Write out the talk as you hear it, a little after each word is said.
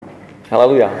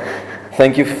Hallelujah.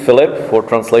 Thank you, Philip, for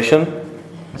translation.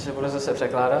 Že budu zase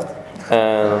překládat.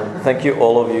 And thank you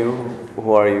all of you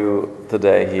who are you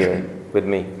today here with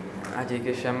me. A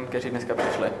díky všem, kteří dneska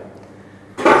přišli.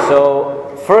 So,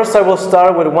 first I will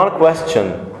start with one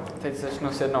question. Teď začnu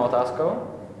s jednou otázkou.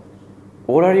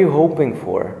 What are you hoping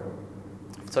for?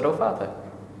 V co doufáte?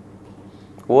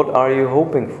 What are you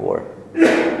hoping for?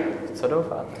 V co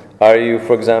doufáte? Are you,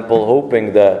 for example,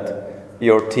 hoping that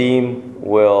your team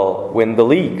will win the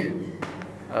league?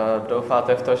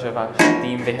 Doufáte v to, že váš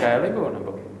tým vyhraje ligu,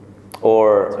 nebo?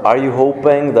 Or are you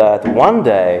hoping that one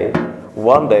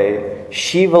day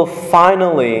she will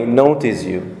finally notice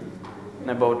you?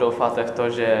 Nebo doufáte v to,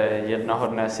 že jednoho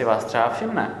dne si vás třeba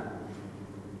všimne?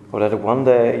 Or that one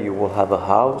day you will have a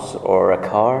house or a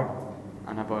car?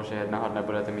 A nebo že jednoho dne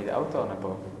budete mít auto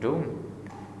nebo dům?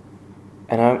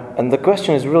 And the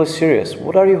question is really serious.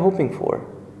 What are you hoping for?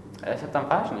 A já se tam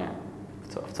vážně.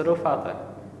 V co doufáte?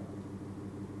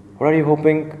 What are you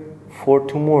hoping for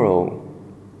tomorrow?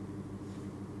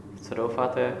 V co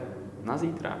doufáte na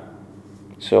zítra?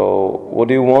 So, what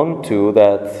do you want to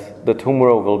that the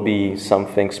tomorrow will be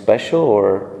something special,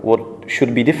 or what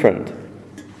should be different?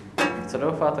 Co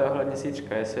doufáte ohledně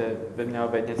zítřka, jestli by mělo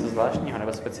být něco zvláštního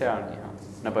nebo speciálního,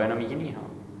 nebo jenom jinýho?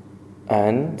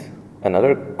 And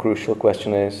another crucial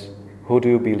question is, who do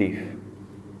you believe?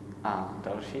 A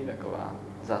další taková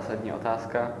zásadní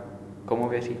otázka, komu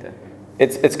věříte?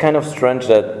 It's kind of strange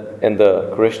that in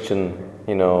the Christian,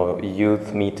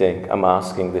 youth meeting, I'm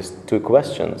asking these two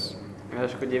questions. Je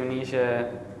trošku divný, že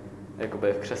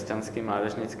jakoby v křesťanském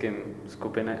mládežnickém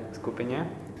skupině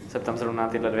se ptám zrovna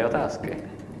tyhle dvě otázky.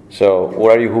 So,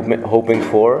 what are you hoping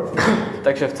for?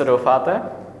 Takže v co doufáte?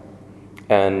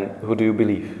 And who do you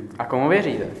believe? A komu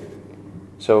věříte?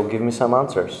 So, give me some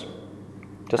answers.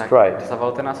 Just tak write.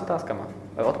 Zavolte nás otázkama,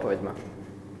 odpověďma.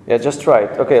 Yeah, just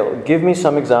write. Okay, give me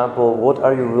some example. What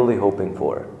are you really hoping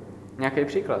for? Nějaký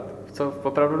příklad. V co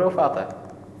opravdu doufáte?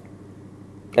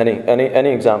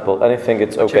 Any example, anything,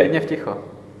 it's okay. Očividně v ticho.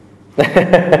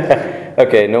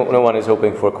 Okay, no one is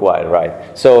hoping for quiet, right?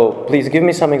 So, please give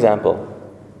me some example.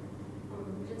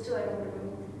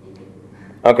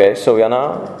 Okay, so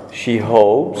Jana, she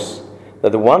hopes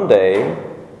that one day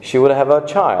she would have a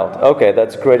child. Okay,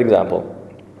 that's a great example.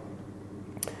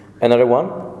 Another one?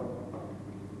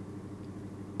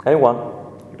 Anyone?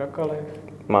 Kdokoliv.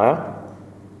 Maya?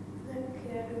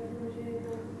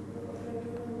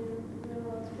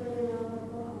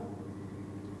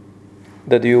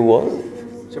 That you what?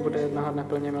 Že bude jednoho dne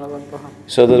plně milovat Boha.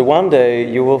 So that one day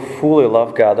you will fully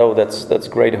love God. Oh, that's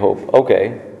great hope.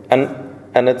 Okay,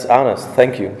 and it's honest.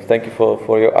 Thank you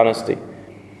for your honesty.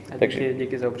 A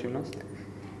díky za upřímnost.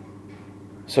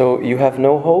 So you have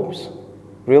no hopes,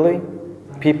 really,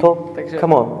 people? Takže,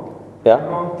 come on, yeah.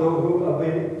 Já mám touhu,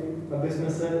 aby jsme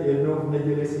se jednou v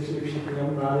neděli sešli všichni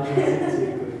na mládežnici v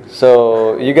církvi.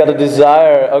 So you got a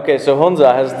desire. Okay, so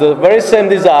Honza has the very same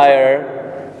desire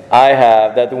I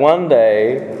have, that one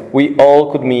day we all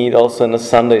could meet also in a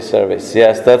Sunday service.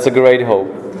 Yes, that's a great hope.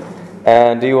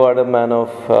 And you are the man of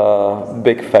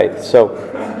big faith. So,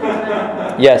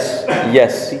 yes.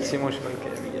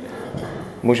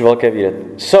 Muž velké víry.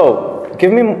 So,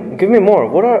 give me more.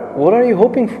 What are you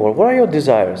hoping for? What are your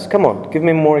desires? Come on, give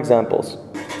me more examples.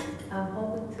 I'm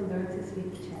hoping to learn to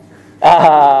speak Czech.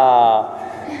 Aha,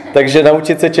 takže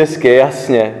naučit se česky,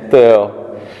 jasně, to jo.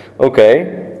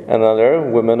 Okay. Another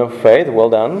woman of faith, well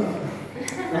done.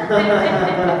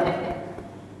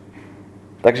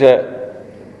 Takže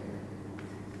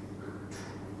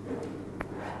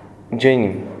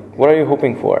Janie, what are you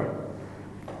hoping for?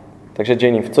 Takže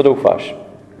Janie, v co doufáš?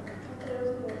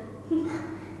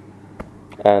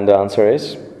 And the answer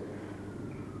is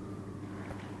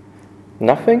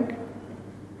nothing?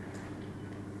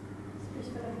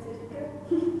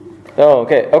 Oh,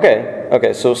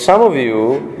 okay. So some of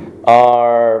you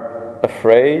are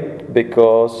afraid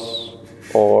because,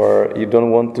 or you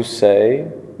don't want to say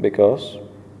because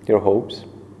your hopes.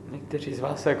 Někteří z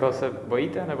vás jako se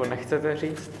bojíte nebo nechcete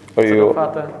říct, or co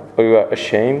doufáte? Or you are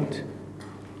ashamed,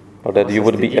 or that you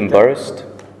would be embarrassed.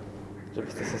 Že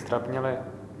byste se strapněli.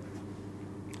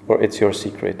 Or it's your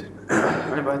secret.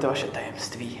 Nebo je to vaše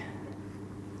tajemství.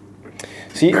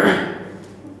 See,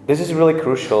 this is really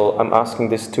crucial. I'm asking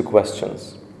these two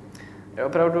questions. Je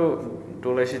opravdu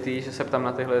důležitý, že se ptám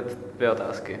na tyhle dvě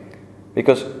otázky.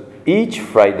 Because each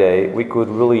Friday we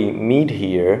could really meet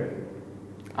here.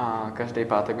 A každý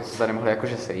pátek bychom se tady mohli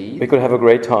jakože sejít. We could have a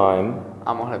great time.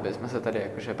 A mohli bychom se tady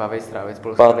jakože bavit, strávit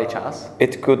spolu skvělý čas.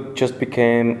 It could just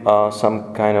become some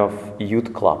kind of youth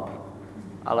club.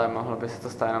 Ale mohlo by se to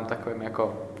stát jenom takovým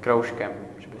jako kroužkem,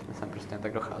 že bychom jsme sem prostě jen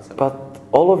tak docházeli. But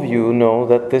all of you know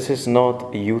that this is not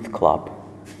a youth club.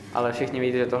 Ale všichni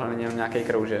víte, že tohle není jen nějaký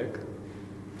kroužek.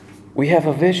 We have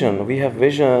a vision. We have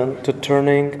vision to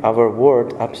turning our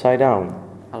world upside down.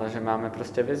 Ale že máme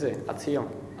prostě vizi a cíl.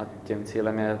 A tím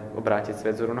cílem je obrátit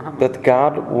svět vzhůru nohama. That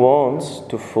God wants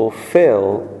to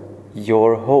fulfill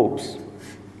your hopes.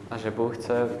 A že Bůh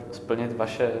chce splnit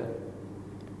vaše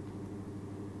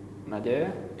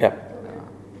naděje. Yeah.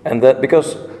 And that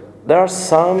because there are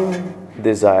some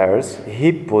desires,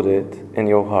 He put it in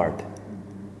your heart.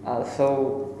 A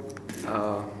jsou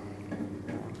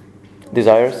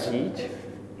Desires? tíč,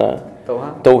 Ne.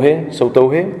 touha, Touhy? Jsou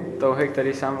touhy? touhy,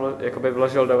 který sám jakoby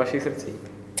vložil do vašich srdcí.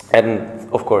 And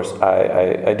of course,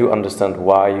 I do understand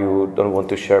why you don't want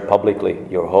to share publicly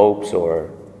your hopes or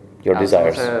your Já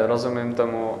desires. samozřejmě rozumím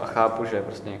tomu a chápu, že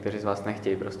prostě někteří z vás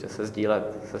nechtějí prostě se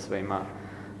sdílet se svýma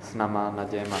snama,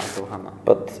 nadějema a touhama.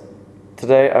 But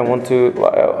today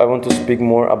I want to speak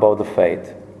more about the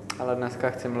faith. Ale dneska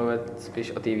chci mluvit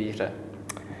spíš o té víře.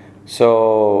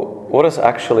 So, what is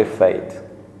actually faith?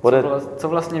 Co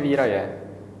vlastně víra je?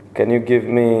 Can you give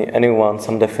me anyone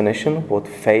some definition what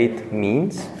faith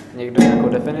means? Někdo nějakou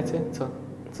definici?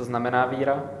 Co znamená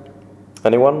víra?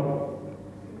 Anyone?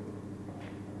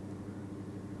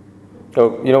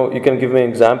 Oh, you can give me an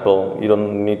example. You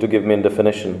don't need to give me a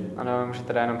definition. Ano,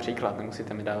 můžete dát jenom příklad,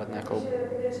 nemusíte mi dávat nějakou.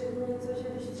 Že věřím něco, že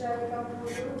když třeba někam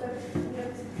půjdu, tak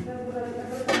nebude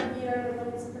takhle víra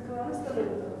nebo něco takového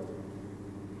nestabilního.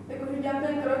 Jako, že dělám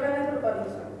ten krok a nepropadnu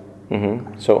se.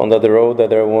 So on that road that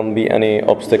there won't be any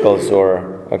obstacles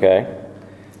or okay.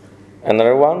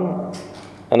 Another one?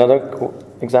 Another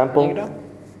example Někdo?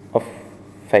 of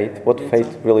faith? What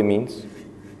faith really means?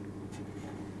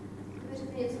 Věřím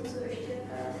něco, co ještě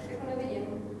jako nevidím.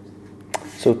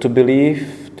 So to believe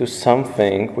to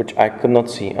something which I could not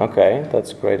see. Okay,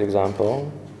 that's a great example.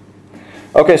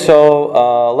 Okay, so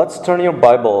let's turn your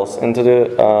Bibles into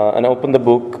and open the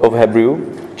book of Hebrew,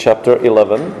 chapter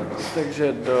 11.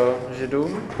 Takže do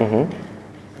Židům.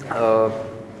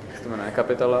 Jak se to jmenuje?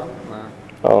 Kapitola? Ne.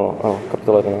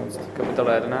 Kapitola 11.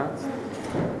 Kapitola 11.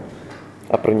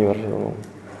 A první verš.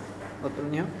 Od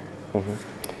prvního?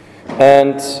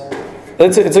 And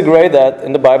it's a great that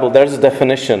in the Bible there's a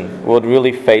definition what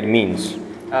really faith means.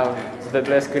 A z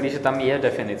Bible je skvělý, že tam je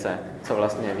definice, co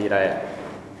vlastně víra je.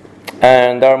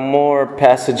 And there are more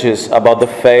passages about the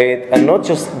faith, and not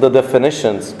just the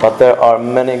definitions, but there are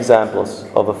many examples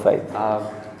of a faith. A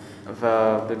v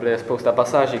Biblii je spousta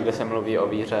pasáží, kde se mluví o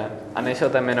víře. A nejsou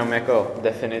tam jenom jako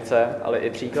definice, ale i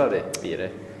příklady víry.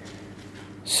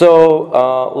 So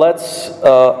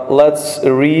let's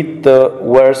read the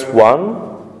verse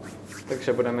 1.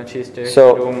 Takže budeme číst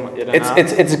So Židům 11.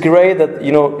 it's great that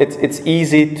it's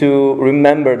easy to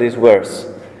remember this verse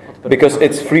because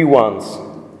it's 3 ones,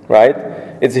 right?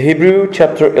 It's Hebrew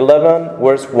chapter 11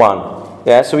 verse 1.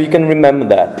 Yeah, so you can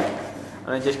remember that.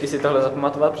 A není těžké si tohle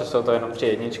zapamatovat, protože jsou to jenom 3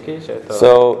 jedničky, že je to...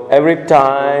 So every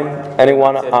time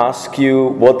anyone asks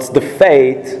you what's the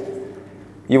faith,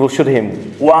 you will shoot him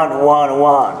 1, 1,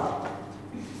 1.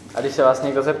 A když se vás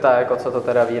někdo zeptá, jako co to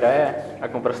teda víra je,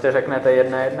 tak mu prostě řeknete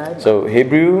 1, 1, 1. So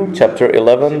Hebrew chapter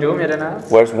 11 Židům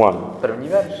 11, verse 1. první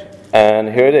verš. And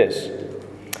here it is.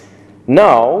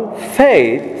 Now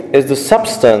faith is the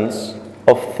substance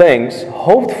of things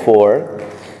hoped for,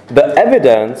 the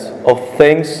evidence of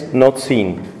things not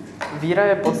seen. Víra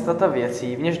je podstata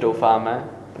věcí, v něž doufáme,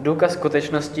 důkaz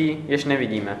skutečností, jež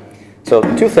nevidíme. So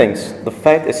 2 things. The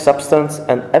faith is substance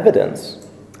and evidence.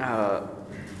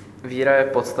 Víra je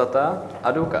podstata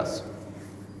a důkaz.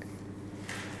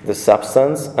 The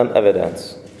substance and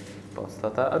evidence.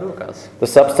 Podstata a důkaz. The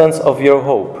substance of your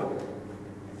hope.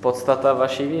 Podstata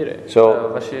vaší víry,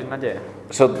 vaší naděje.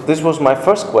 So this was my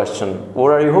first question.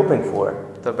 What are you hoping for?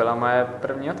 To byla moje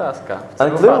první otázka. Co And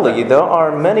doufáte? clearly there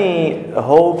are many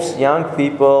hopes young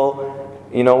people,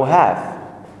 have.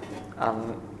 A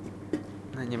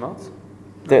není moc?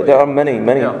 There are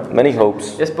many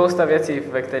hopes. Je spousta věcí,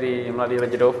 ve které mladí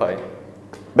lidi doufají.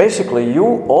 Basically,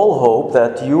 you all hope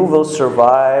that you will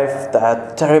survive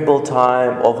that terrible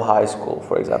time of high school,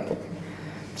 for example.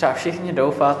 Třeba všichni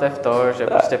doufáte v to, že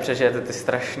prostě přežijete ty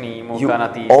strašný You můka na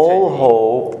té all střední.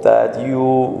 hope that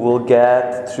you will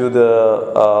get through the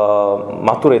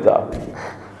maturita.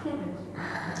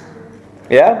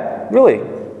 Yeah, really.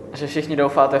 Že všichni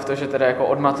doufáte v to, že teda jako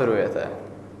odmaturujete.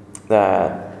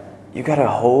 That you gotta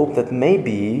hope that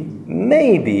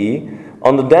maybe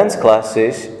on the dance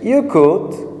classes you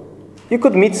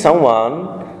could meet someone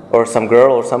or some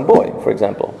girl or some boy, for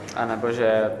example. A nebo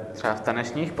že třeba v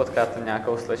tanečních potkáte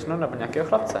nějakou slečnu nebo nějakého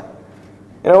chlapce.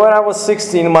 You know, when I was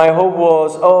 16, my hope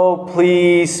was, oh,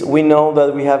 please, we know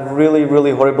that we have really, really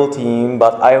horrible team,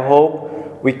 but I hope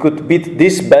we could beat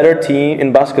this better team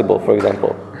in basketball, for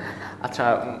example. A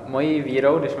třeba mojí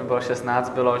vírou, když mi bylo 16,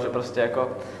 bylo, že prostě jako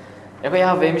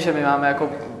já vím, že my máme jako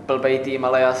blbej tým,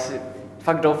 ale já si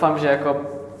fakt doufám, že jako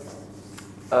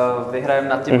vyhrajeme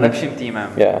nad tím lepším týmem.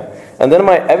 Yeah. And then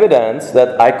my evidence that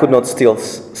I could not still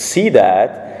see that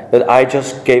I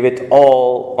just gave it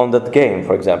all on that game,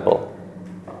 for example.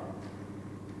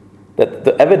 That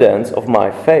the evidence of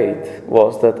my faith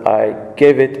was that I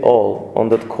gave it all on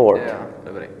that court. Jo,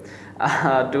 dobrý.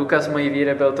 A důkaz mojí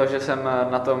víry byl to, že jsem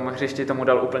na tom hřišti tomu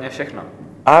dal úplně všechno.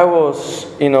 I was,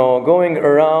 going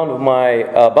around with my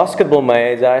basketball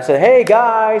mates. I said, "Hey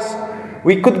guys,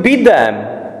 we could beat them."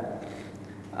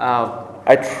 A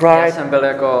I tried. já jsem byl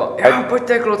jako, jo,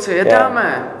 pojďte kluci,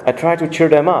 jednáme. I tried to cheer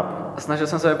them up. A snažil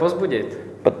jsem se je pozbudit.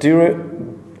 But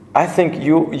I think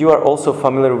you are also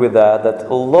familiar with that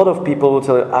a lot of people will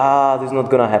tell you, this is not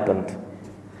gonna happen.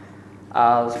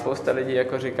 A spousta lidí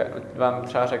jako vám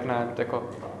třeba řekne, jako,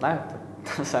 ne,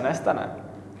 to se nestane.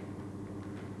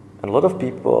 And a lot of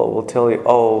people will tell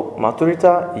you,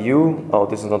 maturita,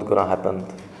 this is not gonna happen.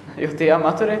 Jo, ty a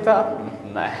maturita?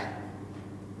 Ne.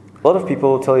 A lot of people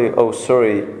will tell you,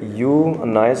 sorry, you, a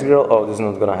nice girl, this is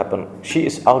not gonna happen. She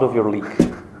is out of your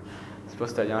league.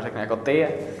 Spousta lidí řekne jako ty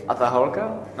a ta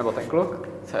holka, nebo ten kluk,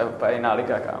 to je úplně jiná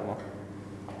liga, kámo.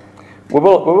 We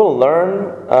will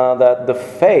learn that the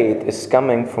faith is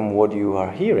coming from what you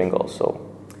are hearing also.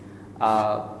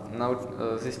 A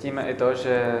zjistíme i to,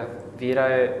 že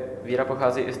víra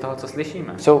pochází i z toho, co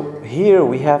slyšíme. So here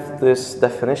we have this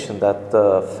definition that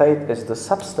faith is the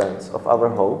substance of our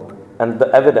hope and the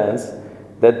evidence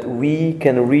that we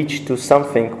can reach to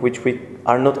something which we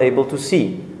are not able to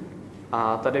see.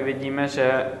 A tady vidíme,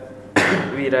 že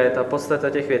víra je ta podstata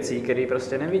těch věcí, které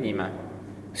prostě nevidíme.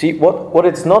 See, what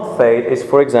it's not faith is,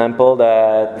 for example,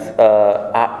 that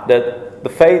the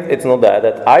faith it's not that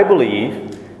I believe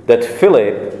that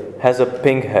Philip has a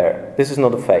pink hair. This is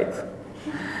not a faith.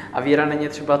 A víra není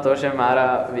třeba to, že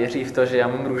Mára věří v to, že já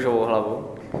mám růžovou hlavu.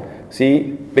 See,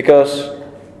 because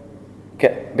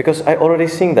I already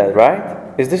seen that, right?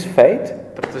 Is this faith?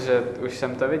 Protože už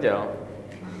jsem to viděl.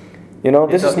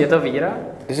 Je to víra?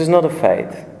 This is not a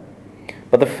faith.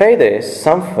 But the faith is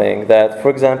something that,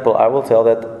 for example, I will tell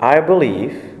that I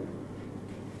believe.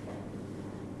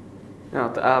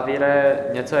 No, a víra je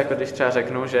něco, jako když třeba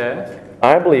řeknu, že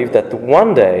I believe that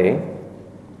one day,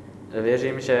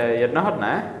 věřím, že jednoho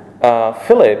dne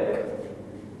Philip,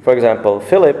 for example,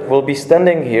 Philip will be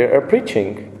standing here and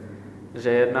preaching. Že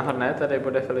jednoho dne tady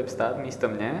bude Filip stát místo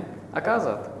mě a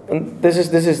kázat. And this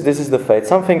is the faith.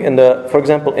 Something for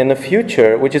example, in the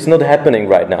future, which is not happening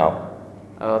right now.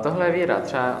 Tohle je víra,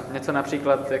 třeba něco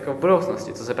například jako v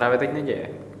budoucnosti, co se právě teď neděje.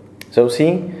 So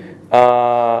see,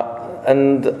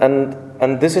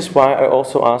 and this is why I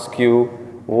also ask you,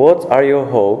 what are your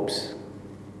hopes?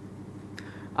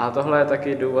 A tohle je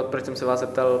taky důvod, proč jsem se vás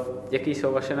zeptal, jaký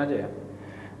jsou vaše naděje.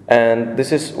 And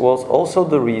was also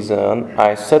the reason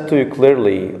I said to you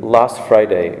clearly last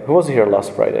Friday. Who was here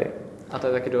last Friday? A to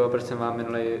je taky důvod, proč jsem vám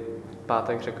minulý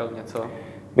pátek řekl něco.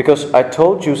 Because I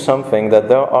told you something that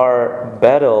there are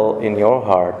battle in your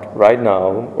heart right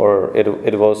now, or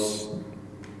it was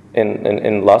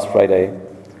in last Friday.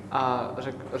 A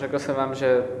řekl jsem vám,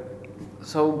 že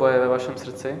jsou boje ve vašem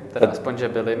srdci, teda aspoň, že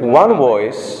byly. One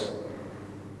voice,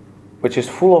 which is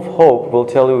full of hope, will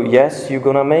tell you, yes, you're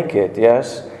gonna make it.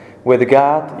 Yes, with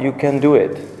God you can do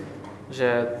it.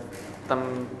 Že tam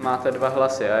máte dva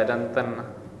hlasy a jeden ten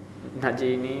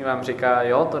nadějný vám říká,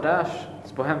 jo, to dáš,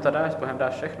 s Bohem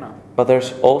dáš všechno. But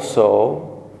there's also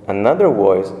another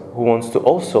voice who wants to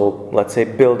also, let's say,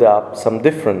 build up some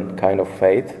different kind of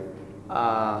faith.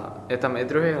 A je tam i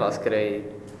druhý hlas, který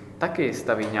taky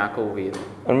staví nějakou víru.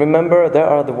 And remember, there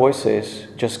are the voices,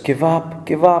 just give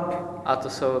up. A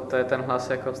to je ten hlas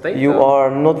jako vzdej to. You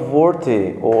are not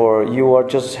worthy, or you are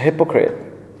just hypocrite.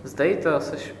 Vzdej to,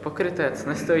 jsi pokrytec,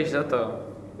 nestojíš za to.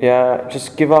 Yeah,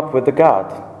 just give up with the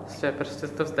God. Prostě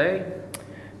to vzdej.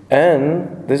 And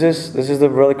this is the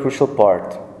really crucial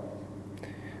part.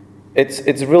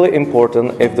 It's really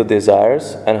important if the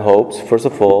desires and hopes, first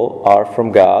of all, are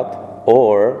from God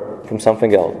or from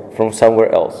something else, from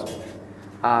somewhere else.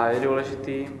 A je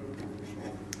důležitý,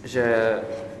 že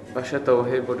vaše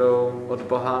touhy budou od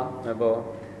Boha nebo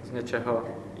z něčeho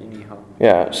jiného.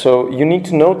 Yeah, so you need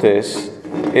to notice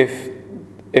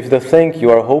if the thing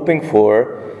you are hoping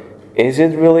for, is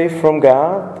it really from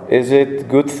God? Is it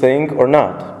good thing or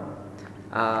not?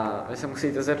 A vy se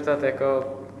musíte zeptat, jako,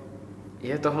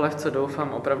 je tohle, v co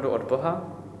doufám, opravdu od Boha?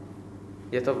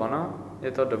 Je to ono?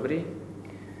 Je to dobrý?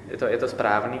 Je to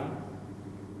správný?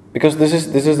 Because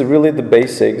this is really the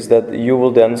basics that you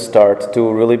will then start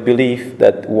to really believe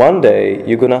that one day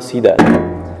you're gonna see that.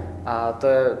 A to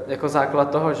je jako základ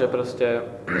toho, že prostě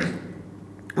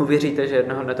uvěříte, že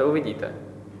jednoho dne to uvidíte.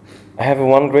 I have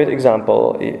one great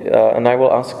example, and I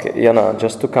will ask Jana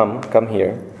just to come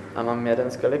here. A mám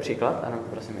jeden skvělý příklad, ano,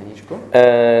 prosím Janičku.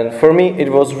 And for me it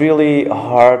was really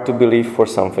hard to believe for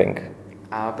something.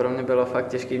 A pro mě bylo fakt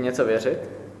těžké v něco věřit.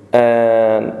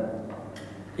 And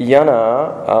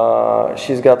Jana,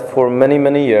 she's got for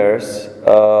many years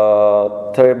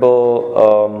terrible.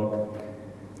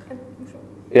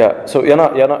 Yeah, so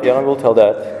Jana will tell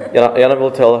that. Jana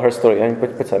will tell her story. Jani,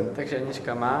 pojď sem. Takže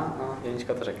Janička má, no,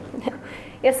 Janička to řekne.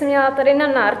 Já jsem měla tady na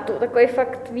nártu takový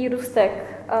fakt výrůstek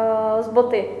z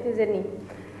boty z jedný.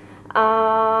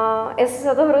 A já jsem se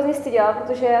za to hrozně styděla,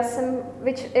 protože já jsem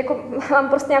mám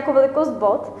prostě nějakou velikost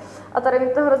bot a tady mi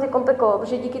to hrozně komplikovalo,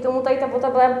 protože díky tomu tady ta bota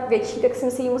byla větší, tak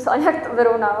jsem si ji musela nějak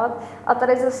vyrovnávat. A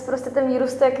tady zase prostě ten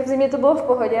výrůstek, v zimě to bylo v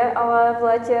pohodě, ale v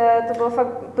létě to bylo fakt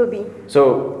blbý.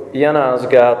 So Jana's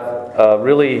got a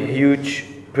really huge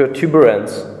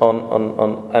protuberance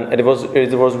and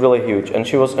it was really huge, and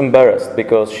she was embarrassed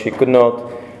because she could not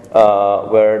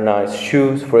wear nice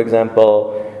shoes, for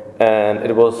example. And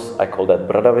it was, I call that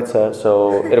bradavice,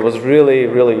 so it was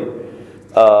really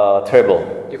terrible.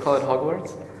 You call it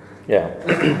Hogwarts? Yeah.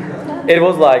 It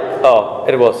was like,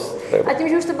 it was terrible. A tím,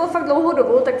 že už to bylo fakt dlouhou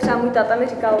dobu, tak třeba můj táta mi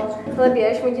říkal, hele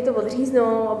běž, oni ti to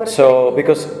odříznou. So,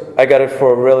 because I got it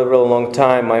for a really long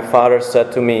time, my father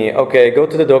said to me, okay, go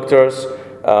to the doctors,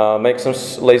 make some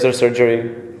laser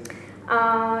surgery.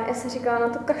 A já jsem říkala, na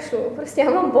to kašlu, prostě já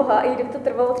mám Boha, i kdyby to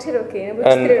trvalo 3 roky nebo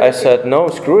 4 And roky. I said, no,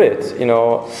 screw it,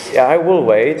 I will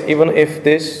wait, even if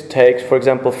this takes, for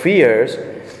example, 3 years,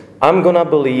 I'm gonna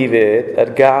believe it, that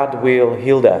God will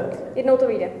heal that. Jednou to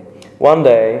vyjde. One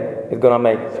day,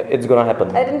 it's gonna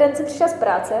happen. A jeden den jsem přišla z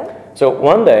práce.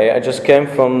 So one day, I just came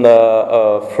from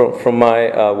from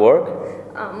my work.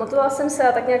 A modlila jsem se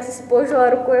a tak nějak jsem si položila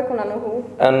ruku jako na nohu.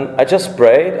 And I just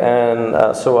prayed, and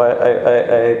so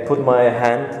I put my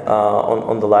hand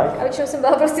on the leg. A většinou jsem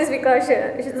byla prostě zvyklá,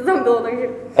 že to tam bylo, takže...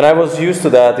 And I was used to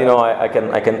that,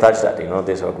 I can touch that,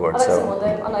 this awkward. A tak se So.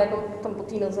 modlím a najednou tam po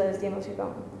té noze jezdím a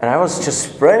říkám. And I was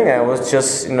just praying, I was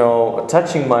just,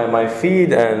 touching my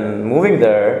feet and moving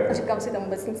there. A říkám si, tam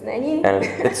vůbec nic není. And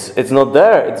it's not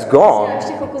there, it's Já gone.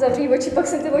 ještě chvilku zavřít oči, pak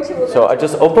jsem ty oči otevřela. So I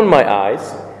just opened my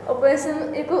eyes. Opět jsem,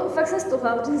 fakt jsem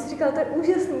stuhla, protože jsem si říkala, to je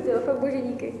úžasný, fakt bože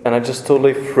díky. And I just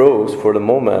totally froze for the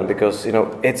moment because,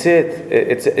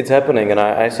 it's happening. And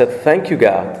I said, thank you,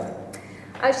 God.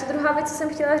 A ještě druhá věc, co jsem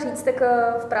chtěla říct, tak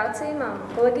v práci mám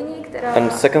kolegyni, která...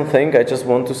 And second thing, I just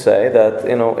want to say that,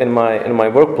 in my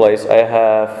workplace, I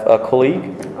have a colleague.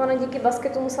 Ona díky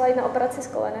basketu musela jít na operaci s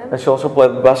kolenem. And she also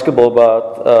played basketball,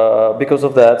 but because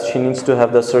of that, she needs to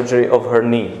have the surgery of her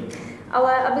knee.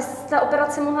 Ale aby ta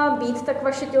operace mohla být, tak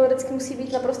vaše tělo vždycky musí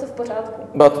být naprosto v pořádku.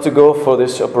 But to go for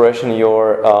this operation,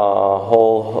 your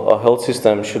whole health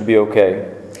system should be okay.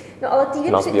 No ale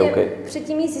týden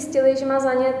předtím jí zjistili, že má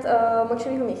zánět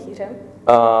močového měchýře.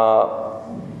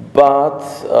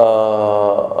 But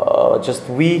just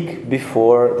week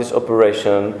before this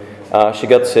operation, she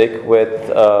got sick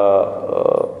with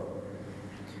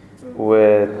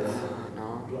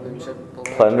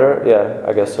Plender. Yeah,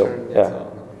 I guess so. Yeah.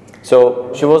 So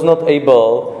she was not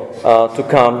able to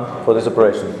come for this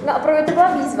operation. No a pro mě to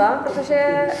byla výzva,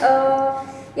 protože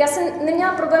já jsem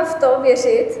neměla problém v to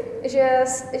věřit, že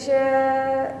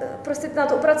prostě na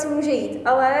tu operaci může jít,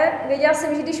 ale věděla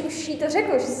jsem, že když už jí to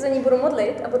řeknu, že se za ní budu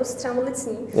modlit a budu se třeba modlit s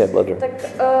ní, tak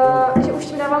že už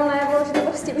tím dávám najevo, že to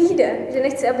prostě vyjde, že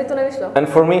nechci, aby to nevyšlo. And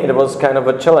for me it was kind of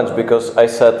a challenge because I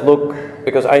said, look,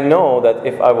 because I know that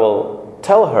if I will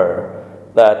tell her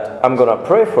that I'm gonna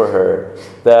pray for her,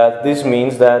 that this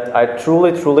means that I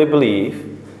truly believe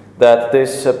that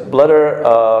this bladder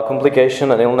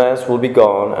complication and illness will be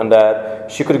gone and that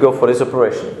she could go for this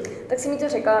operation. Tak si mi to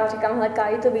říkala, říkám, hele,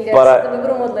 Káji, to vyjde, já se to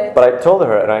nebudu modlit. But I told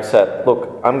her and I said, look,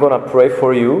 I'm gonna pray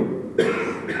for you.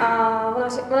 A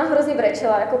ona hrozně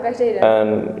brečela, jako každý den.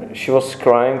 And she was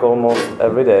crying almost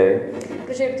every day.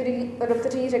 Protože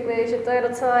doktoři jí řekli, že to je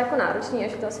docela jako náročný a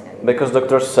že to asi neví. Because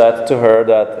doctors said to her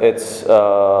that it's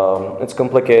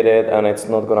complicated and it's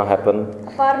not gonna happen.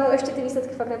 A pár dnů ještě ty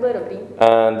výsledky fakt nebyly dobrý.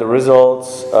 And the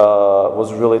results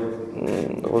was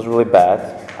really bad.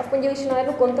 A v pondělí šla na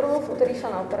jednu kontrolu, v úterý šla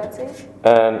na operaci.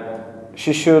 And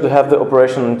she should have the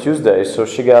operation on Tuesday,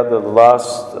 so she got the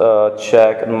last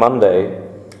check on Monday.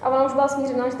 A ona už byla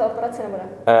smířená, že ta operace nebude.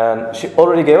 And she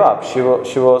already gave up.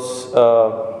 She was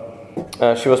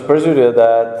she was persuaded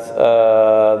that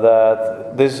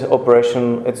this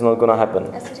operation it's not gonna happen.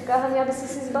 Já jsem říkala, hlavně, aby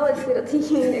si zbalit, ty do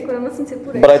té jako nemocnice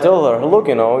půjdeš. But I told her, look,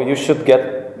 you should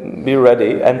be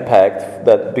ready and packed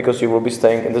that because you will be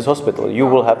staying in this hospital, you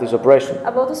will have this operation.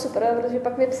 A bylo to super, protože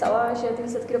pak mi psala, že ty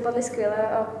výsledky dopadly skvěle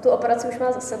a tu operaci už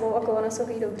má za sebou a kolena jsou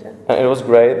jí dobře. And it was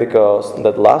great because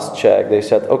that last check they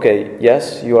said, okay,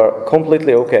 yes, you are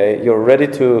completely okay, you're ready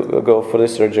to go for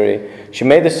this surgery. She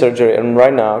made the surgery and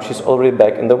right now she's already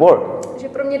back in the work. Že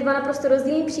pro mě dva naprosto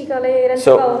rozdílný příklady, jeden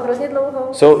trval hrozně dlouho.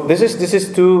 So this is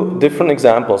two different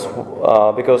examples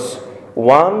because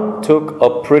one took a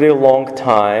pretty long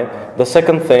time, the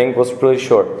second thing was pretty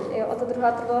short. Jo, a ta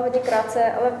druhá trvala hodně krátce,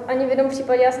 ale ani v jednom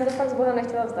případě já jsem to fakt s Bohem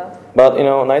nechtěla vzdát. But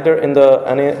neither in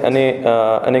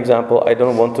any example I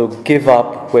don't want to give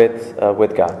up with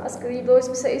God. A skvělý bylo, že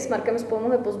jsme se i s Markem spolu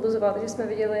mohli pozbuzovat, že jsme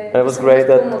viděli. And it was great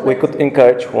that we could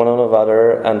encourage one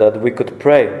another and that we could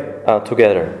pray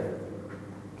together.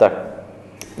 Tak,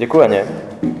 děkuji, Aně.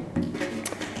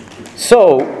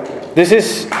 So, this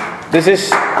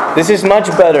is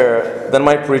much better than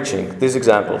my preaching, these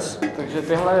examples. Takže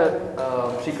tyhle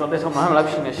příklady jsou mnohem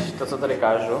lepší než to, co tady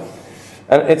kážu.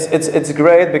 And it's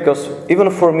great because even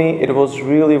for me it was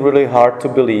really hard to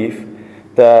believe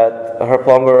that her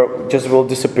plumber just will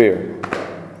disappear.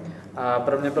 A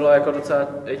pro mě bylo jako docela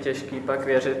těžký pak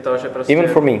věřit to, že prostě Even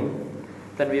for me.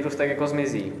 ten vírus tak jako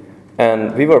zmizí.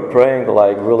 And we were praying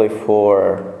like really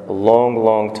for a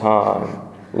long time.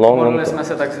 Modlili jsme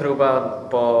se tak zhruba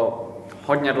po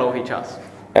hodně dlouhý čas.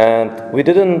 And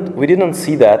we didn't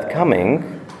see that coming.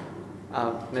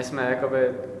 A my jsme jakoby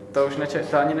to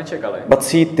ani nečekali. But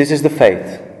see, this is the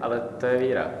faith. Ale to je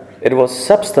víra. It was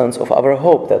substance of our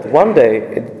hope that one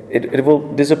day it will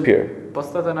disappear.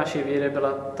 Podstata naší víry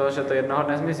byla to, že to jednoho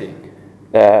dne zmizí.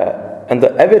 And the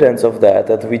evidence of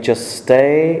that we just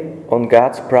stay on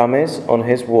God's promise, on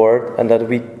His word, and that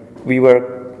we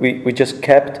just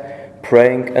kept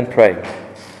praying and praying.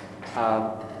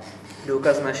 A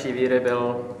důkaz naší víry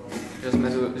byl,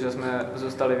 že jsme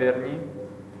zůstali věrní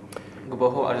k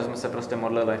Bohu a že jsme se prostě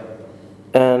modlili.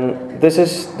 And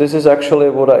this is actually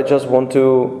what I just want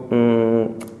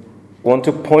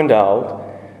to point out,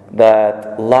 that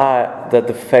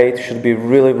the faith should be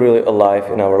really alive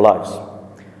in our lives.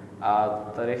 A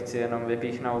tady chci jenom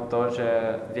vypíchnout to, že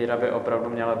víra by opravdu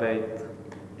měla být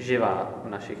živá v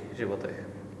našich životech.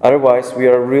 Otherwise we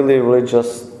are really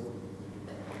just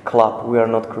club, we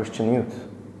are not Christian youth.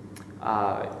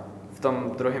 A v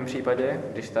tom druhém případě,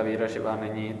 když ta víra živá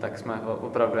není, tak jsme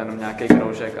opravdu jenom nějaký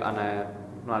kroužek a ne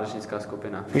mládežnická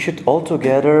skupina. We should all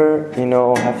together,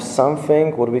 have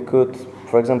something what we could,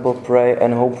 for example, pray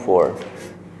and hope for.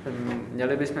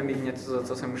 Měli bychom mít něco, za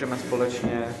co se můžeme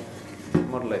společně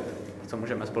modlit, co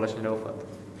můžeme společně doufat.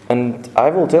 And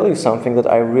I will tell you something that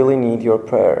I really need your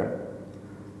prayer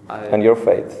and your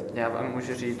faith. Já vám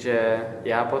můžu říct, že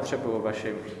já potřebuju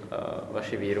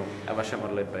vaši víru a vaše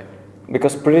modlitby.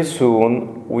 Because pretty soon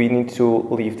we need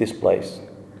to leave this place.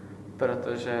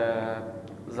 Protože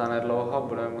zanedlouho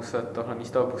budeme muset tohle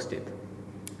místo opustit.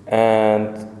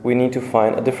 And we need to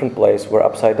find a different place where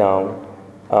Upside Down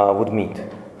would meet.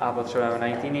 A potřebujeme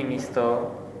najít jiné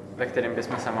místo, ve kterém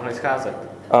bychom se mohli scházet.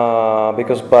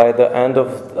 Because by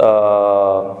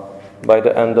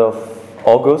the end of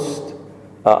August,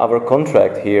 our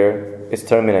contract here is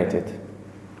terminated.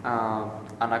 A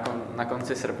na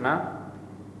konci srpna,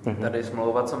 tady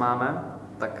smlouva, co máme,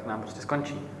 tak nám prostě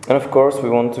skončí. And of course we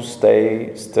want to stay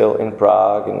still in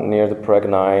Prague, near the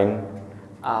Prague 9.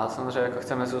 A samozřejmě jako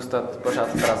chceme zůstat pořád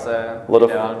v Praze, A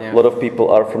lot of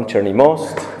people are from Černý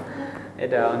Most.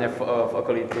 Ideálně v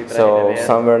okolí Prahy 9. So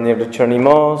somewhere near the Černý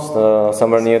Most,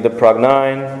 somewhere near the Prague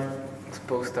 9.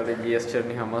 Spousta lidí je z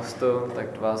Černého mostu, tak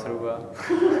 2 zhruba.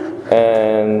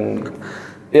 And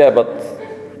yeah, but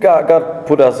God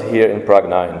put us here in Prague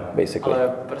 9, basically.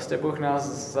 Ale prostě Bůh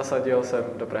nás zasadil sem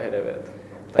do Prahy 9.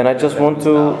 And I just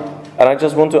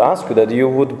want to ask you that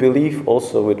you would believe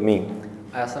also with me.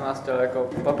 A já jsem vás chtěl jako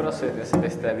poprosit, jestli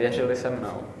byste věřili se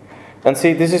mnou. And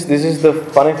see, this is the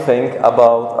funny thing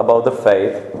about the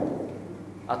faith.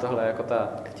 A tohle je jako ta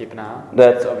vtipná That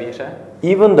věc o víře.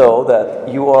 even though that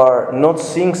you are not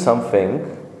seeing something,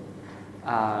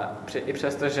 A i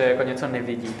přesto, že jako něco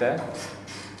nevidíte,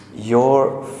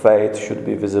 your faith should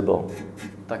be visible.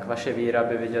 tak vaše víra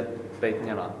by vidět být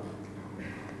měla.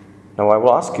 Now I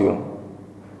will ask you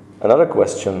another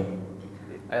question.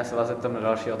 A já se vás zeptám na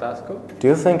další otázku. Do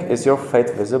you think is your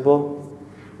faith visible?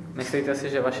 Myslíte si,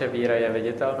 že vaše víra je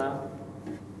viditelná?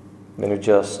 When you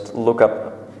just look up,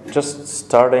 just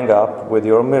starting up with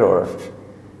your mirror.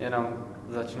 Jenom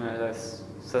začnete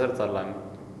se zrcadlem.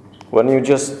 when you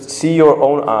just see your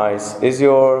own eyes, is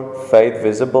your faith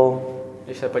visible?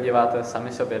 Když se podíváte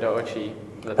sami sobě do očí,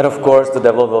 And of course the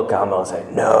devil will come and say,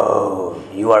 no,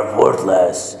 you are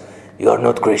worthless, you are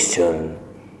not Christian.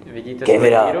 vidíte Give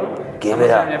svoji it up. víru, Give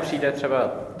it samozřejmě up. přijde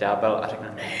třeba ďábel a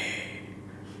řekne, ne,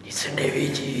 nic se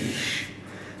nevidíš,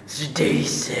 zdej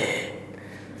se.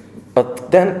 But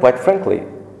then, quite frankly,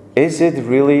 is it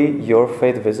really your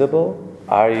faith visible?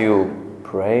 Are you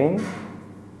praying?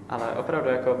 Ale opravdu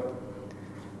jako,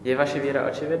 je vaše víra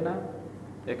očividná?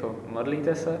 Jako,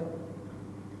 modlíte se?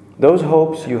 Those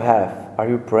hopes you have, are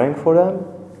you praying for them?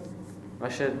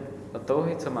 Vaše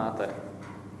touhy, co máte,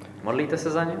 modlíte se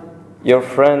za ně? Your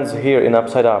friends here in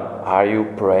Upside Down, are you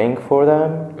praying for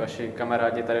them? Vaši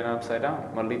kamarádi tady na Upside Down,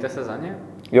 modlíte se za ně?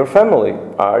 Your family,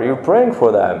 are you praying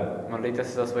for them? Modlíte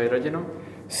se za svoji rodinu?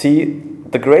 See,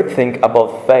 the great thing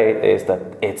about faith is that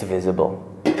it's visible.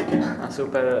 A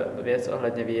super věc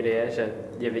ohledně víry je, že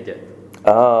je vidět.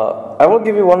 I will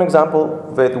give you one example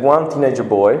with one teenager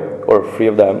boy, or three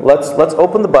of them. Let's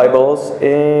open the Bibles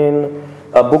in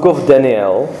a book of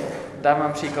Daniel. Dám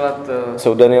vám příklad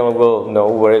So Daniel will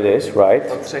know where it is,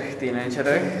 right? o 3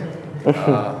 teenagerech.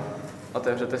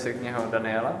 Otevřete si knihu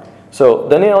Daniela, So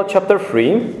Daniel chapter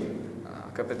 3.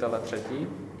 kapitola 3.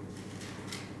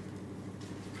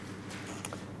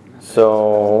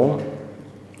 So,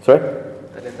 sorry?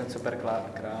 Tady je ten super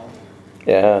král.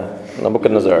 Yeah,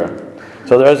 Nebuchadnezzar.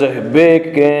 So there's a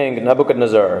big king,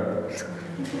 Nebuchadnezzar.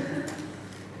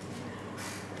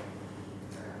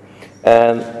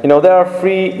 And you know, there are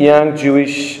 3 young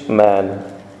Jewish men.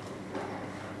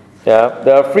 Yeah,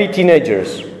 there are 3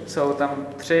 teenagers. Jsou tam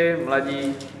 3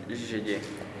 mladí židi,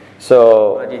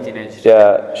 So, mladí teenageři.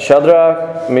 yeah,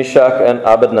 Shadrach, Meshach, and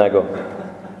Abednego.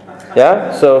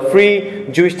 Yeah, so 3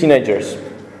 Jewish teenagers.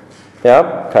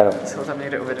 Yeah, kind of. Jsou tam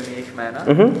někde uvedený jejich jména?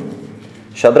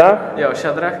 Shadrach, Jo,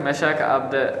 Šadrach, Mešach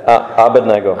a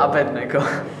Abednego. Abednego.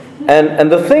 And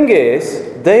the thing is,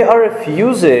 they are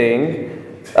refusing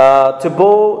to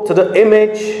bow to the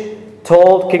image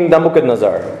told King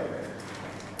Nebuchadnezzar.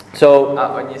 So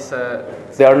A oni se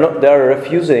they are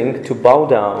refusing to bow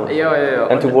down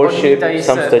and to worship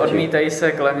some statue, odmítají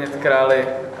se klanět králi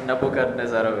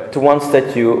Nabukadnezarovi. to one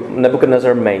statue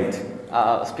Nebuchadnezzar made.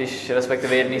 A spíš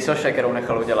respektive jedný soše, kterou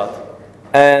nechal udělat.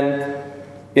 And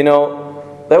you know,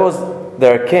 that was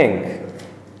their king.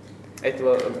 It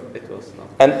was no.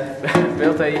 And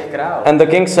Byl to jejich král. and the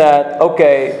king said,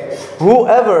 okay,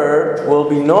 whoever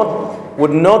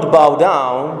would not bow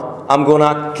down, I'm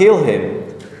gonna kill him.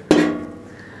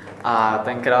 A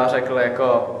ten král řekl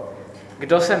jako,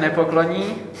 kdo se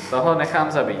nepokloní, toho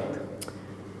nechám zabít.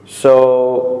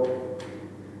 So,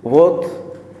 what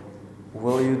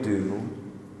will you do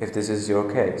if this is your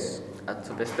case? A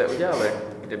co byste udělali,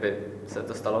 kdyby se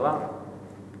to stalo vám?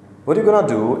 What are you gonna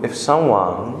do if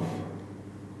someone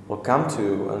will come to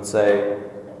you and say,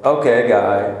 okay,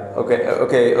 guy,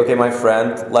 okay, my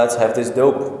friend, let's have this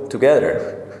dope together?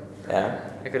 Yeah.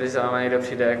 Jako když za váma někdo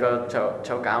přijde jako,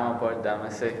 čau kámo, pojď, dáme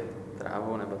si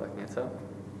trávu nebo tak něco.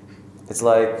 It's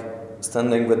like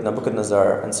standing with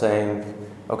Nebuchadnezzar and saying,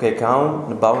 okay, come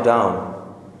and bow down.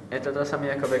 Je to samé,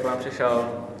 jako by k vám přišel,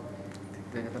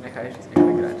 ty mě to necháš říct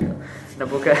několikrát, jo?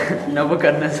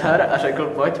 Nabukadnezar a řekl,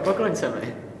 pojď, pokloň se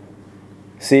mi.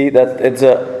 See that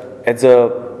it's a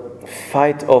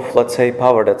fight of, let's say,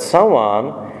 power, that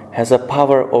someone has a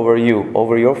power over you,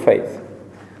 over your faith.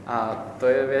 A to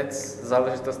je věc,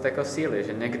 záležitost jako síly,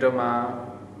 že někdo má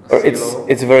Or sílu.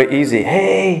 it's very easy.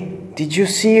 Hey, did you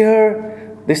see her?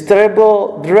 This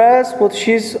terrible dress, what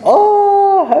she's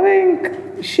having?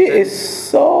 She is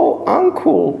so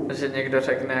uncool. Že někdo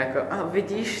řekne jako, a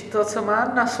vidíš to, co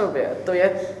má na sobě,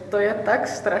 to je tak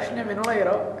strašně minulý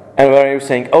rok. And when you're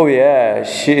saying, oh yeah,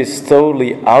 she is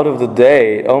totally out of the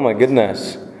day. Oh my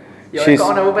goodness. Jo, jako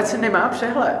ona vůbec nemá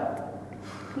přehled.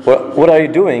 What are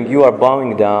you doing? You are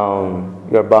bowing down.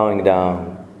 You are bowing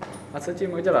down. A co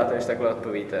tím uděláte, když takhle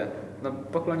odpovíte? No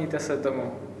pokloníte se tomu.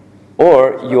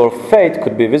 Or your faith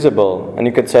could be visible and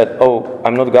you could say, oh,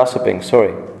 I'm not gossiping,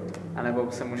 sorry. A nebo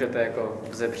se můžete jako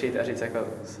vzepřít a říct jako,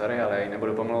 sorry, ale já ji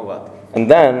nebudu pomlouvat. And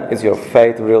then is your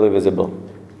faith really visible.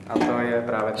 A to je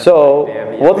právě ten So, jev.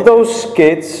 what those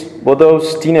kids, what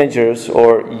those teenagers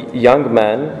or young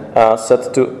men said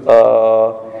to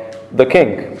the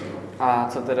king. A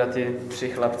co teda ti 3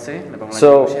 chlapci, nebo mladí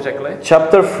So, muži řekli?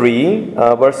 chapter 3,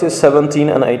 verses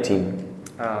 17 and 18.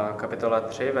 Kapitola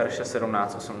 3, verše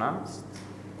 17-18.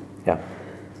 Yeah.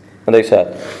 And they said,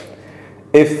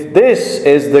 if this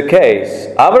is the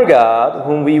case, our God,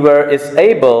 whom we were, is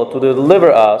able to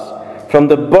deliver us from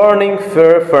the burning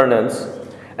furnace,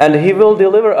 and he will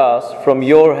deliver us from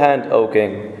your hand, O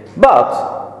king. But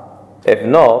If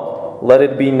not, let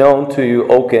it be known to you,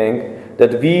 O king,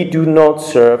 that we do not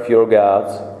serve your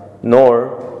gods, nor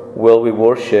will we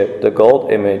worship the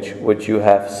gold image which you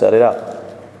have set it up.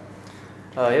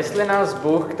 Jestli nás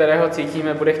Bůh, kterého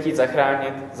cítíme, bude chtít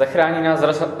zachránit, zachrání nás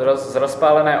z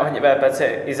rozpálené ohnivé pece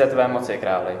i ze tvé moci,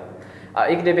 králi. A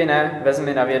i kdyby ne,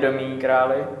 vezmi na vědomí,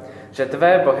 králi, že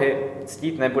tvé bohy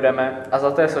ctít nebudeme a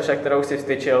za té soše, kterou si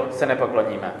vstyčil, se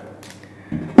nepokloníme.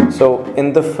 So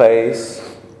in the face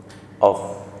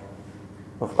of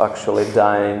actually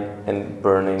dying in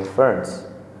burning furnace.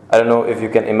 I don't know if you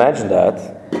can imagine that.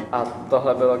 A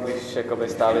tohle bylo, když jakoby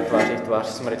stáli tváří v tvář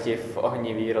smrti v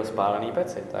ohnivý rozpálený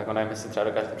peci. Tak nevím, jestli třeba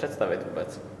dokážete představit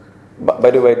vůbec.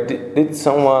 By the way, did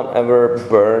someone ever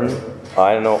burn,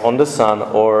 I don't know, on the sun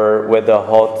or with a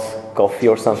hot coffee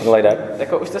or something like that?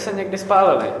 Jako už jste se někdy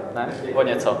spálili, ne? O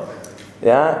něco.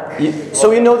 Yeah?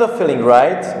 So you know the feeling,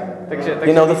 right? Takže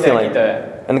You know the víte, jaký feeling. to je.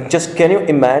 And just can you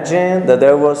imagine that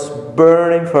there was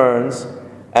burning furnace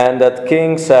and that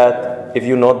king said, if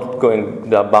you're not going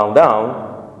to bow down,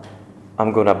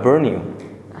 I'm gonna burn you.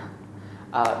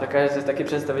 A dokážete si taky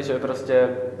představit, že prostě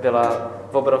byla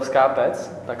obrovská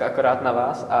pec, tak akorát na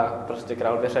vás a prostě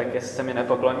král by řekl, jestli se mi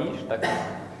nepokloníš, tak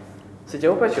si tě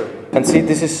upeču. And see,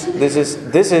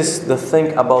 this is the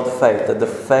thing about faith, that the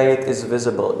faith is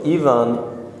visible, even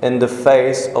in the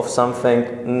face of something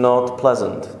not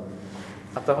pleasant.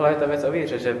 A tohle je ta věc o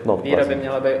víře, že No, víra by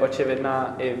měla být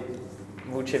očividná i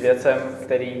vůči věcem,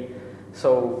 které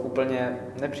jsou úplně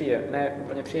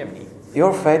úplně příjemný.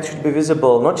 Your faith should be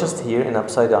visible not just here in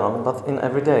Upside Down, but in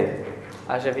every day.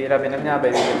 A že víra by neměla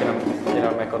být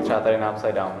jenom jako třeba tady na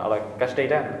Upside Down, ale každý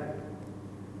den.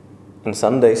 And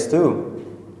Sundays too,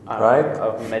 right?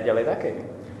 A v neděli taky.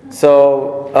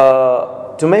 So,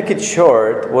 to make it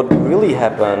short, what really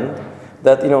happened,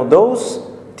 that those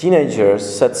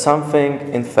teenagers said something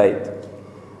in faith.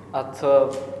 A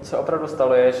co opravdu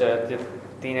stalo je, že ty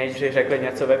teenageři řekli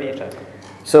něco ve víře.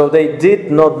 So they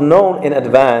did not know in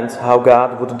advance how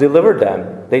God would deliver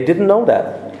them. They didn't know that.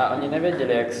 A oni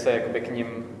nevěděli, jak se jakoby k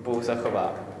ním Bůh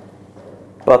zachová.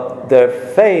 But their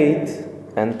faith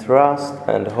and trust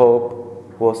and hope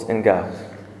was in God.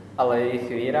 Ale jejich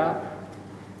víra,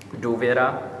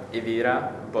 důvěra i víra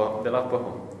byla v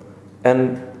Bohu.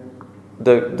 And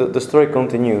the story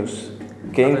continues.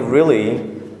 King really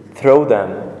threw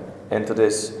them into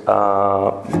this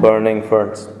burning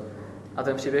furnace. A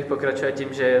ten příběh pokračuje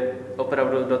tím, že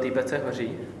opravdu do té pece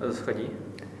schodí.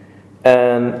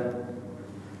 And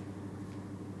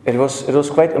it was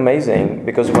quite amazing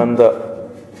because when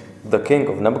the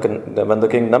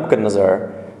king Nebuchadnezzar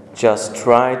just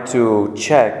tried to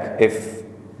check if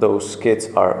those kids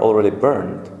are already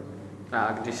burned.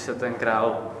 A když se ten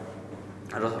král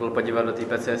rozhodl podívat do té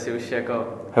pece, jestli už jako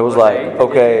He was like,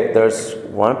 okay, there's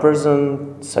one person,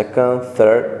 second,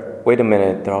 third. Wait a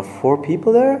minute, there are 4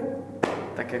 people there?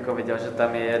 Tak jako viděl, že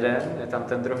tam je jeden, je tam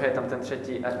ten druhý, je tam ten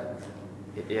třetí a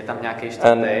je tam nějaký čtvrtý.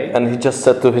 And he just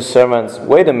said to his servants,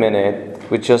 wait a minute,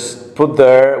 we just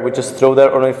throw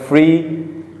there only 3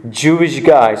 Jewish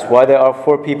guys. Why there are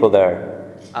 4 people there?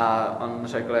 A on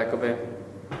řekl jakoby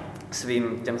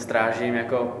svým těm strážím,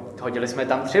 jako hodili jsme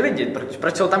tam 3 lidi,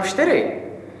 proč jsou tam 4?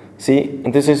 See,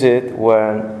 and this is it,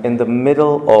 when in the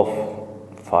middle of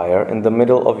fire, in the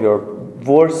middle of your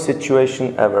worst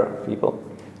situation ever, people.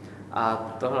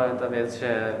 A tohle je ta věc,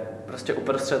 že prostě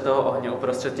uprostřed toho ohně,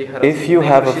 uprostřed těch If you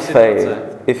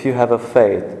have a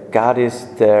faith, God is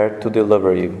there to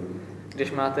deliver you.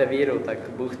 Když máte víru, tak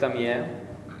Bůh tam je.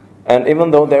 And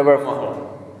even though they were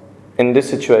in this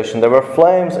situation, there were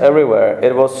flames everywhere.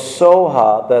 It was so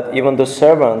hot that even the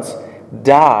servants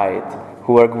died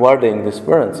who were guarding this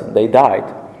furnace. They died.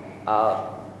 A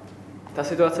ta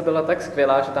situace byla tak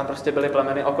skvělá, že tam prostě byly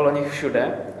plameny okolo nich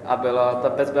všude a ta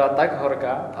pec byla tak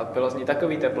horká a bylo z ní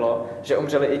takový teplo, že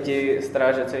umřeli i ti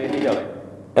stráže, co ji viděli.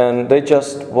 And they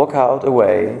just walk out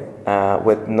away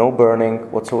with no burning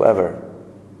whatsoever.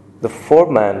 The 4th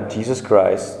man, Jesus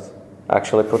Christ,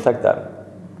 actually protect them.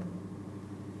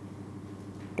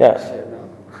 Yes.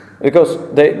 Because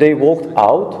they walked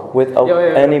out without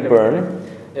any burn.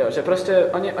 Jo, že prostě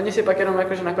oni si pak jenom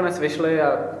jakože nakonec vyšli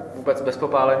a vůbec bez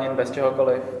popálenin, bez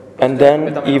čehokoliv. Prostě And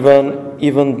then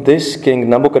even this king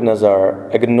Nebuchadnezzar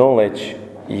acknowledged,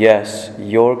 yes,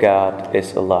 your God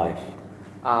is alive.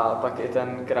 A pak i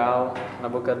ten král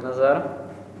Nebukadnezar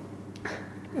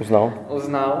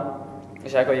uznal,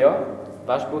 že jako jo,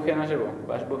 váš Bůh je naživu,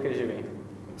 váš Bůh je živý.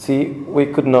 See, we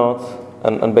could not,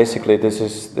 and basically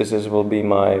this will be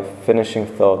my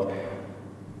finishing thought.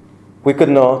 We could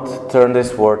not turn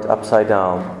this world upside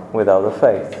down without a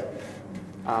faith.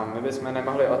 A my bychom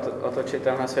nemohli otočit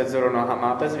tenhle svět vzoru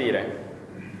nohama bez víry.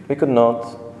 we could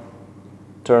not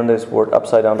turn this world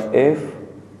upside down if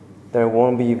there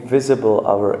won't be visible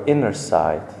our inner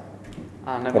side.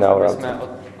 A In nemohli our bychom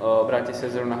obrátit se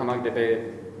zrovna nohama, kdyby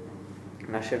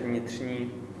naše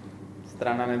vnitřní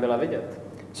strana nebyla vidět.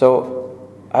 So,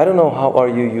 I don't know how are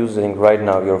you using right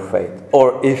now your faith,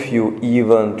 or if you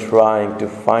even trying to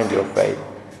find your faith.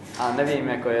 A nevím,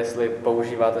 jako jestli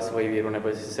používáte svoji víru, nebo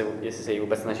jestli se ji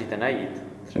vůbec snažíte najít.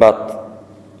 But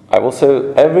I will say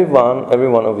every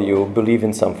one of you believe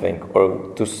in something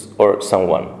or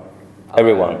someone. Ale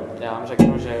Everyone. já vám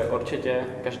řeknu, že určitě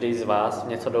každý z vás v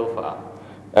něco doufá.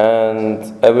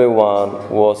 And everyone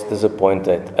was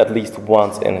disappointed at least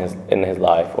once in his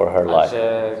life or her A life.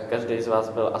 že každý z vás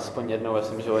byl aspoň jednou ve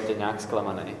svém životě nějak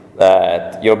zklamaný.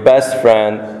 That your best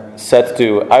friend said to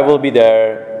you, I will be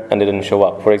there, and didn't show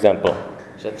up, for example.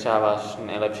 Že třeba váš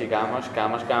nejlepší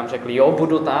kámoš řekl, jo,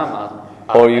 budu tam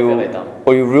a Or nebyli tam.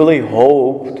 you really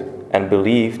hoped and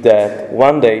believed that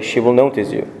one day she will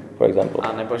notice you, for example.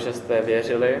 A nebo že jste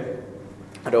věřili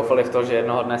a doufali v to, že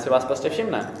jednoho dne si vás prostě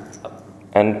všimne.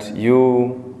 And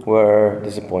you were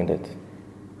disappointed.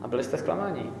 A byli jste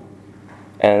zklamáni.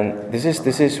 And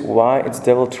this is why it's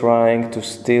devil trying to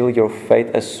steal your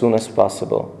faith as soon as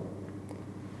possible.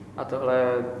 A tohle je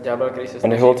ďábel, který se And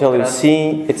snaží he will tell you, ukrást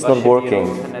see, it's not vaši working.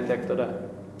 víru hned, jak to jde.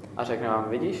 A řekne vám,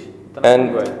 vidíš, to And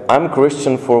nefunguje. I'm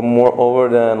Christian for more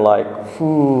over than like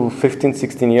 15,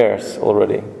 16 years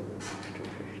already.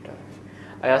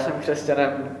 A já jsem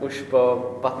křesťanem už po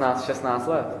 15-16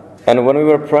 let. And when we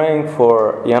were praying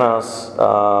for Jana's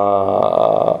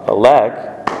leg,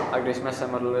 A když jsme se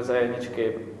modlili za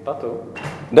jedničky patu,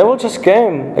 devil just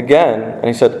came again and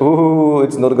he said, ooh,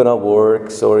 it's not gonna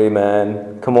work, sorry man,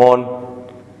 come on.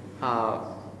 a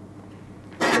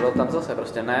bylo tam zase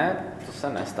prostě ne, to se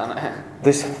nestane.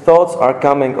 These thoughts are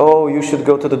coming, oh, you should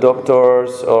go to the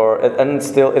doctors, and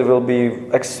still it will be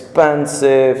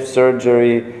expensive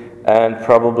surgery and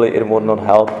probably it would not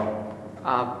help.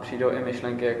 A přijdou i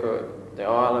myšlenky jako, jo,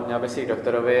 ale měl by si jít k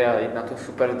doktorovi a jít na tu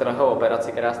super drahou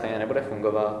operaci, která stejně nebude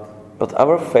fungovat. But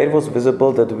our faith was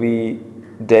visible that we,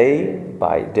 day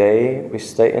by day, we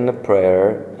stay in the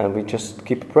prayer and we just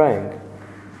keep praying.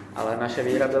 Ale naše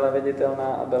víra byla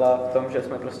viditelná a byla v tom, že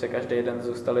jsme prostě každý den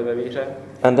zůstali ve víře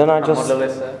And then I a just modlili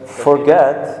se.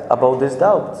 forget about these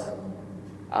doubts.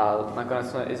 A nakonec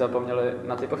jsme i zapomněli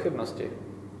na ty pochybnosti.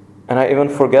 And I even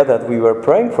forget that we were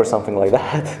praying for something like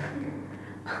that.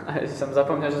 A jsem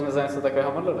zapomněl, že jsme za něco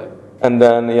takového modlili. And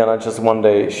then Jana just one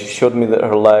day, she showed me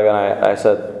her leg and I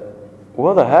said,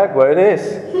 what the heck, where it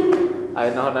is? A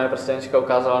jednoho dne prostě Janička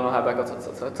ukázala noha, jako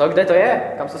co, kde to je?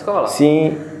 Kam se schovala?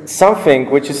 See,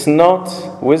 something which is not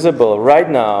visible right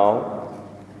now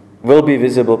will be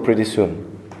visible pretty soon.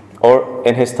 Or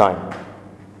in his time.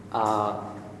 A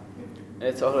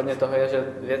něco ohledně toho je, že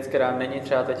věc, která není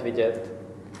třeba teď vidět,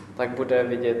 tak bude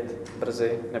vidět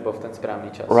brzy nebo v ten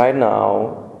správný čas. Right now,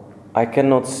 I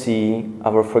cannot see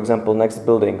our, for example, next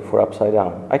building for Upside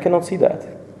Down. I cannot see that.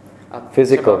 A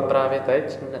Physical. třeba právě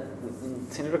teď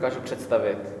si nedokážu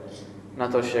představit na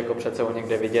to, že jako před sebou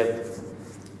někde vidět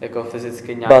jako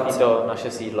fyzicky nějaký to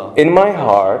naše sídlo. In my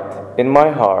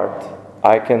heart,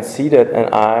 I can see that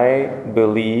and I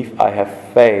believe I have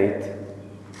faith.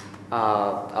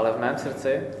 Ale v mém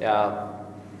srdci já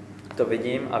to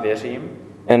vidím a věřím.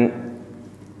 And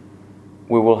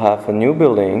we will have a new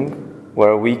building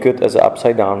where we could, as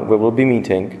Upside Down, we will be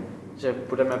meeting. Že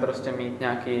budeme prostě mít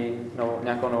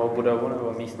nějakou novou budovu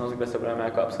nebo místnost, kde se budeme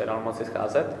jako Upside Down moci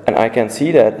scházet. And I can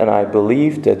see that and I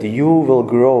believe that you will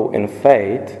grow in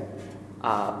faith.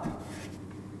 A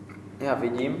já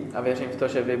vidím a věřím v to,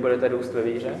 že vy budete růst ve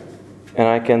víře. And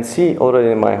I can see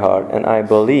already in my heart and I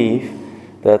believe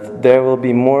that there will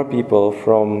be more people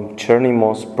from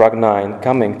Chernimos, Prague 9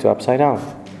 coming to Upside Down.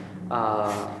 A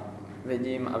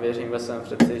vidím a věřím ve svém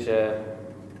srdci, že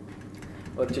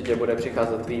určitě bude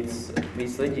přicházet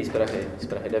víc lidí z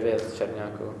Prahy 9, z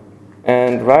Černáku.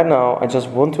 And right now I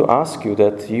just want to ask you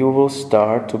that you will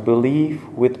start to believe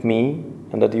with me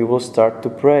and that you will start to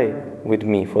pray with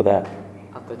me for that.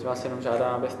 A teď vás jenom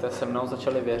žádám, abyste se mnou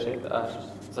začali věřit a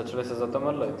začali se za to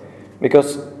modlit.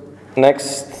 Because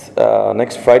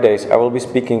next Fridays I will be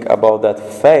speaking about that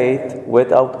faith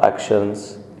without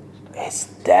actions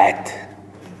is dead.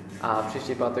 A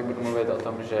příští pátek budu mluvit o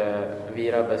tom, že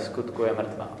víra bez skutku je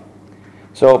mrtvá.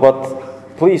 So, but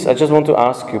please, I just want to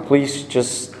ask you, please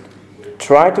just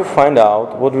try to find out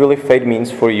what really faith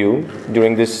means for you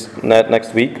during this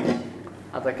next week.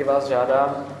 A taky vás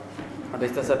žádám,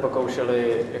 abyste se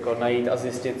pokoušeli jako najít a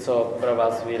zjistit, co pro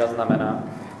vás víra znamená.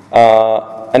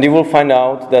 And you will find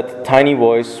out that tiny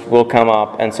voice will come up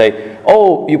and say,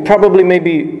 oh, you probably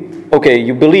maybe okay,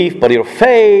 you believe, but your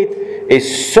faith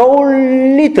is so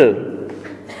little.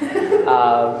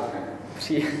 A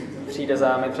přijde za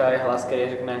vámi třeba hlas, který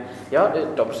řekne, jo,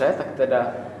 dobře, tak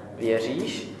teda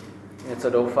věříš, něco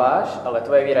doufáš, ale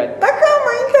tvoje víra je taková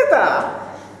malinkatá.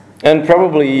 And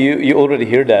probably you already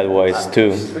hear that voice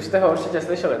too. Už jste ho určitě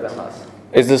slyšeli, ten hlas.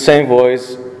 It's the same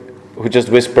voice who just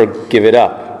whispered, give it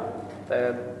up. To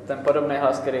je ten podobný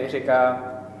hlas, který říká,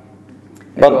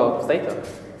 jako, vzdej to.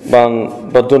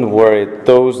 But don't worry,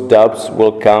 those doubts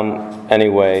will come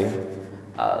anyway.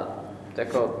 A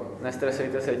jako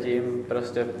nestresujte se tím,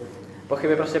 prostě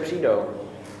pochyby prostě přijdou.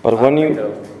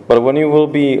 But when you will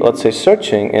be, let's say,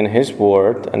 searching in His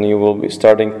Word and you will be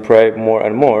starting to pray more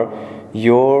and more,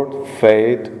 your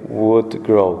faith would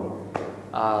grow.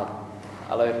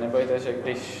 Ale nebojte, že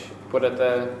když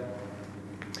budete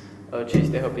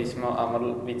číst jeho písmo a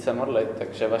více modlit,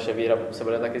 takže vaše víra se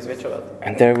bude taky zvětšovat.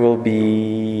 And there will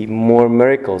be more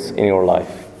miracles in your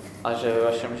life. A že ve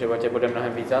vašem životě bude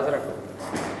mnohem víc zázraků.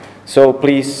 So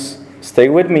please stay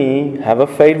with me, have a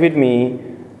faith with me,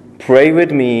 pray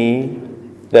with me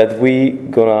that we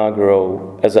gonna grow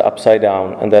as a upside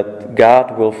down and that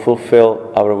God will fulfill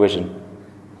our vision.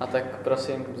 A tak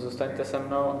prosím, zůstaňte se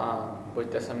mnou a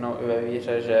buďte se mnou i ve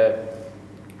víře, že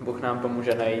Bůh nám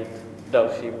pomůže najít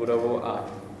další budovu a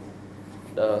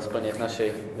splnit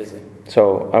naši vizi.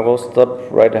 So I will stop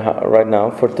right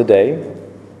now for today.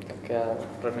 Tak já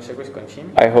pro dnešek už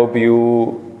skončím. I hope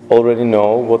you already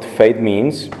know what faith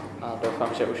means. A doufám,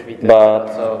 že už víte,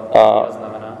 co to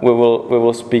znamená. We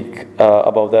will speak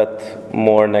about that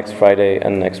more next Friday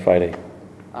and next Friday.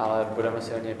 Ale budeme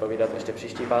si o něj povídat ještě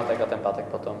příští pátek a ten pátek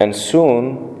potom. And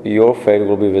soon your faith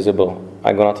will be visible.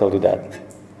 I'm gonna tell you that.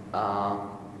 A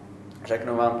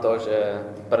řeknu vám to, že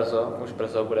už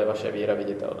brzo bude vaše víra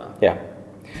viditelná. Yeah.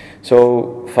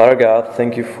 So, Father God,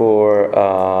 thank you for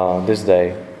this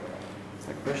day.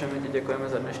 Tak Bože, my ti děkujeme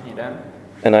za dnešní den.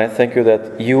 And I thank you that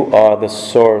you are the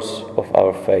source of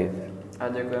our faith. A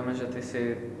děkujeme, že ty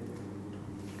jsi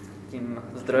tím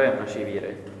zdrojem naší víry.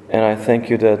 And I thank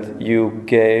you that you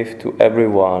gave to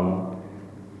everyone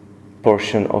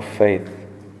portion of faith.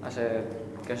 A že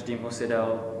každému si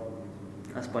dal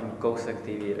aspoň kousek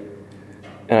té víry.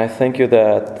 And I thank you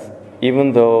that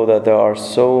even though that there are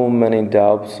so many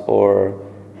doubts or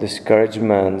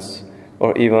discouragements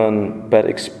or even bad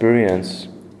experience,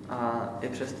 a i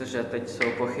přesto, že teď jsou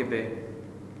pochyby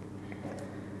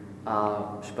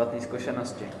a špatné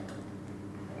zkušenosti,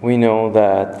 we know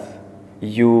that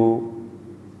you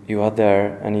are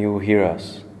there and you hear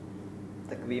us.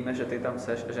 tak víme, že ty tam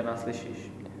seš a že nás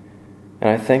slyšíš.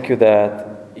 And I thank you that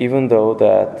even though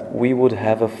that we would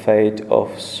have a faith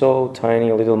of so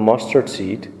tiny little mustard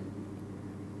seed,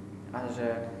 A že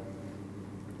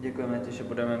děkujeme ti, že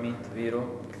budeme mít víru,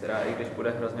 která i když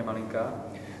bude hrozně malinká,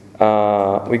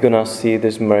 we're gonna see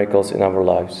these miracles in our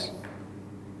lives.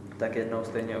 tak jednou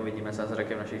stejně uvidíme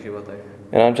zázraky v našich životech.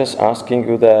 And I'm just asking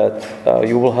you that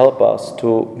you will help us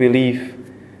to believe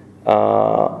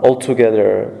all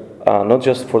together, not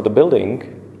just for the building,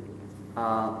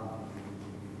 A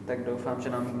tak doufám, že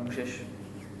nám můžeš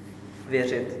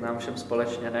věřit nám všem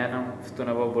společně, nejenom v tu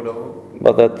novou budovu,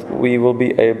 but that we will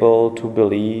be able to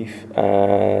believe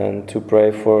and to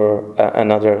pray for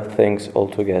another things all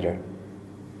together.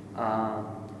 a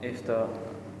i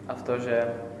v to, že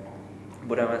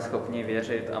budeme schopni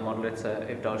věřit a modlit se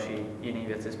i v další jiné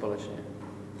věci společně.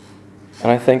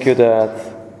 And I thank you that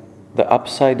the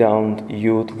upside down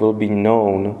youth will be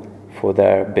known for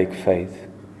their big faith.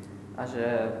 A že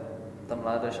ta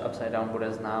mládež Upside Down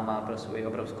bude známá pro svou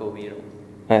obrovskou víru.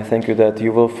 And I thank you that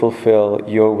you will fulfill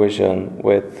your vision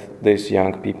with these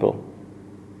young people.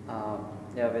 A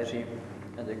já věřím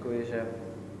a děkuji, že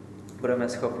budeme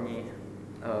schopni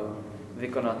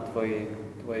vykonat tvoji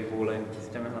vůli s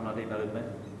těmihle mladými lidmi.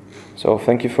 So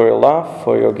thank you for your love,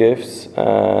 for your gifts,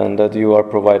 and that you are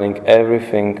providing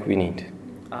everything we need.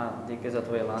 A díky za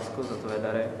tvoji lásku, za tvoje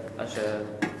dary a že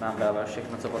nám dáváš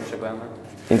všechno, co potřebujeme.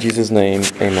 In Jesus' name,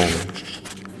 amen.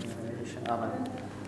 Amen.